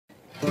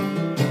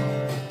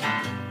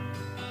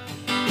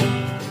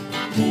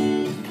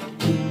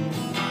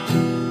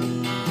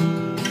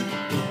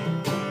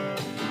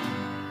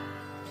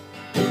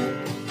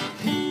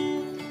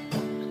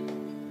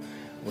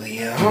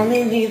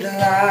need the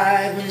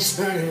light when it's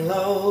burning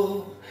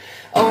low.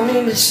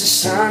 Only miss the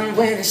sun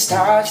when it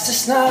starts to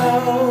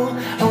snow.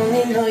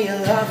 Only know you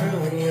love her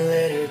when you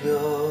let her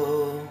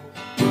go.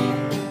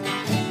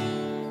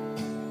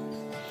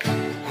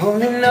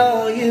 Only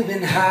know you've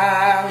been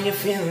high when you're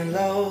feeling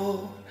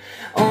low.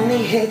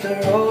 Only hate the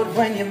road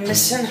when you're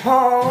missing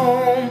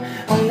home.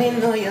 Only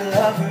know you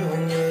love her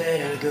when you let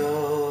her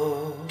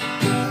go.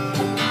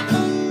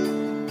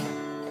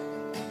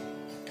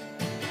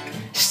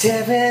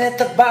 Staring at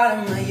the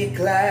bottom of your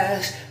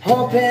glass,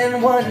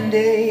 hoping one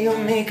day you'll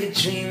make a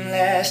dream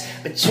last.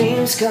 But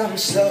dreams come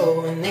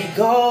slow and they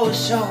go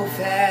so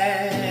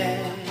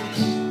fast.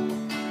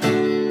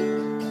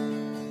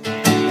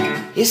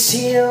 You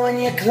see it when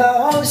you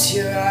close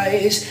your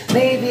eyes.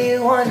 Maybe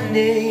one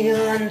day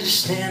you'll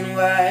understand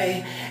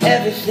why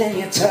everything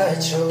you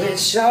touch, oh, it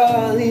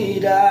surely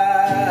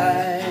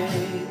dies.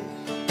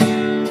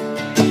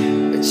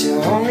 But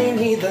you only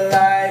need the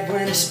light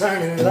when it's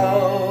burning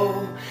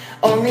low.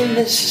 Only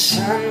miss the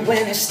sun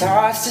when it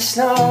starts to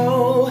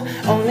snow.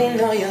 Only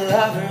know you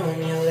love her when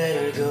you let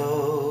her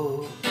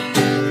go.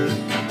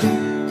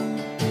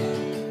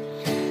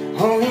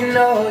 Only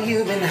know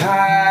you've been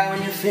high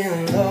when you're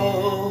feeling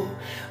low.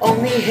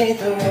 Only hate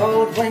the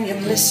road when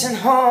you're missing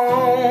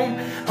home.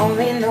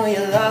 Only know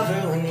you love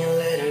her when you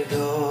let her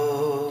go.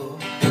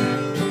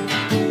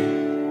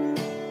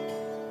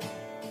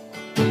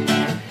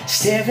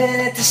 Staring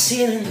at the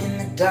ceiling in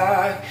the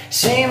dark,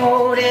 same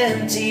old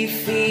empty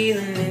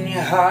feeling in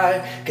your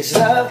heart. 'Cause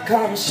love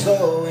comes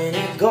slow and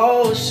it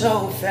goes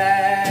so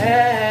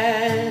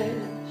fast.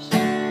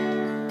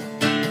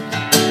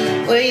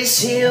 Well, you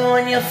see it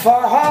when you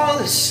fall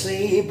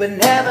asleep, but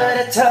never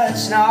to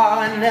touch,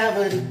 no, and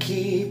never to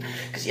keep.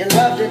 'Cause you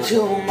loved her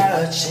too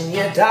much and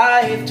you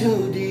dive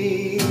too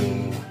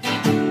deep.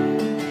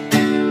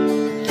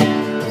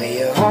 Well,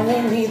 you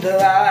only need the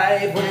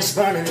light when it's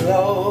burning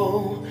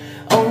low.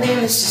 Only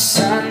miss the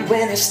sun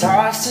when it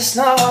starts to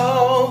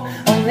snow.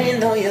 Only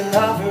know you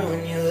love her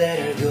when you let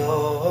her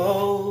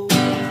go.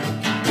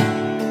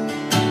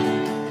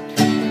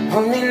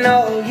 Only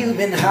know you've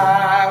been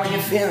high when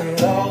you're feeling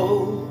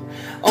low.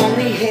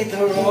 Only hate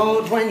the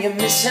road when you're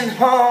missing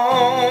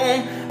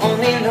home.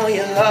 Only know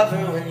you love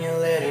her when you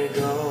let her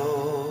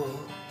go.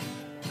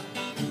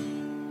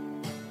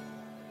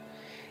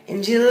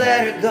 And you let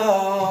her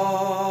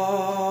go.